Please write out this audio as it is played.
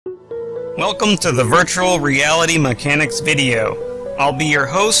Welcome to the Virtual Reality Mechanics video. I'll be your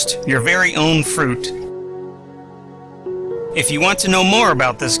host, your very own Fruit. If you want to know more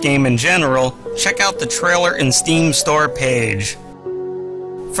about this game in general, check out the trailer and Steam store page.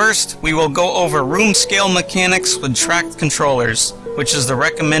 First, we will go over room scale mechanics with tracked controllers, which is the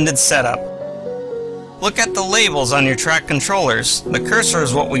recommended setup. Look at the labels on your tracked controllers. The cursor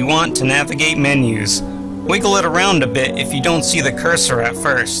is what we want to navigate menus. Wiggle it around a bit if you don't see the cursor at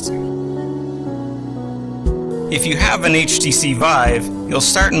first. If you have an HTC Vive, you'll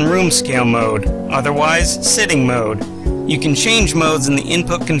start in room scale mode, otherwise sitting mode. You can change modes in the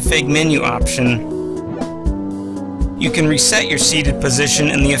input config menu option. You can reset your seated position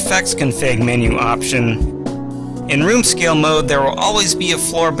in the effects config menu option. In room scale mode, there will always be a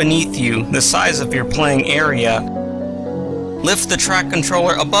floor beneath you, the size of your playing area. Lift the track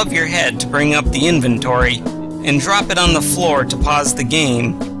controller above your head to bring up the inventory, and drop it on the floor to pause the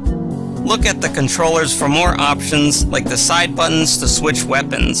game. Look at the controllers for more options, like the side buttons to switch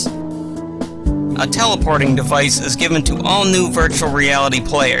weapons. A teleporting device is given to all new virtual reality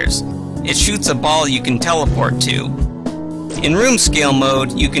players. It shoots a ball you can teleport to. In room scale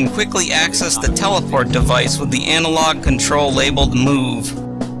mode, you can quickly access the teleport device with the analog control labeled Move.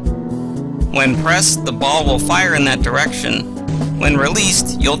 When pressed, the ball will fire in that direction. When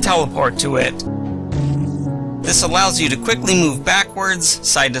released, you'll teleport to it. This allows you to quickly move backwards,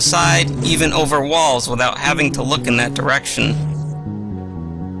 side to side, even over walls without having to look in that direction.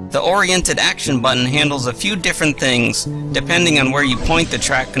 The oriented action button handles a few different things, depending on where you point the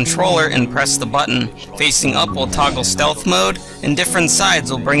track controller and press the button. Facing up will toggle stealth mode, and different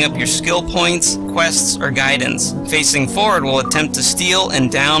sides will bring up your skill points, quests, or guidance. Facing forward will attempt to steal,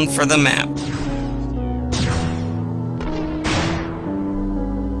 and down for the map.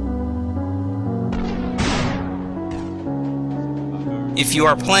 If you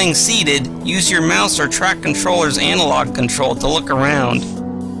are playing seated, use your mouse or track controller's analog control to look around.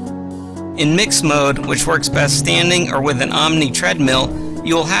 In mix mode, which works best standing or with an Omni treadmill,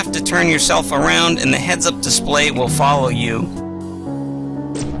 you will have to turn yourself around and the heads-up display will follow you.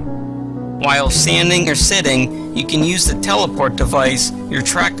 While standing or sitting, you can use the teleport device, your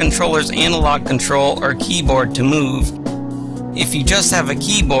track controller's analog control, or keyboard to move. If you just have a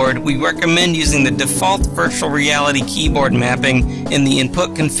keyboard, we recommend using the default virtual reality keyboard mapping in the input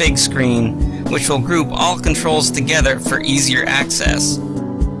config screen, which will group all controls together for easier access.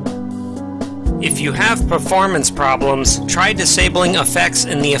 If you have performance problems, try disabling effects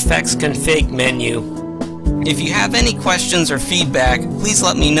in the effects config menu. If you have any questions or feedback, please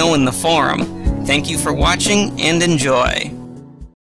let me know in the forum. Thank you for watching and enjoy.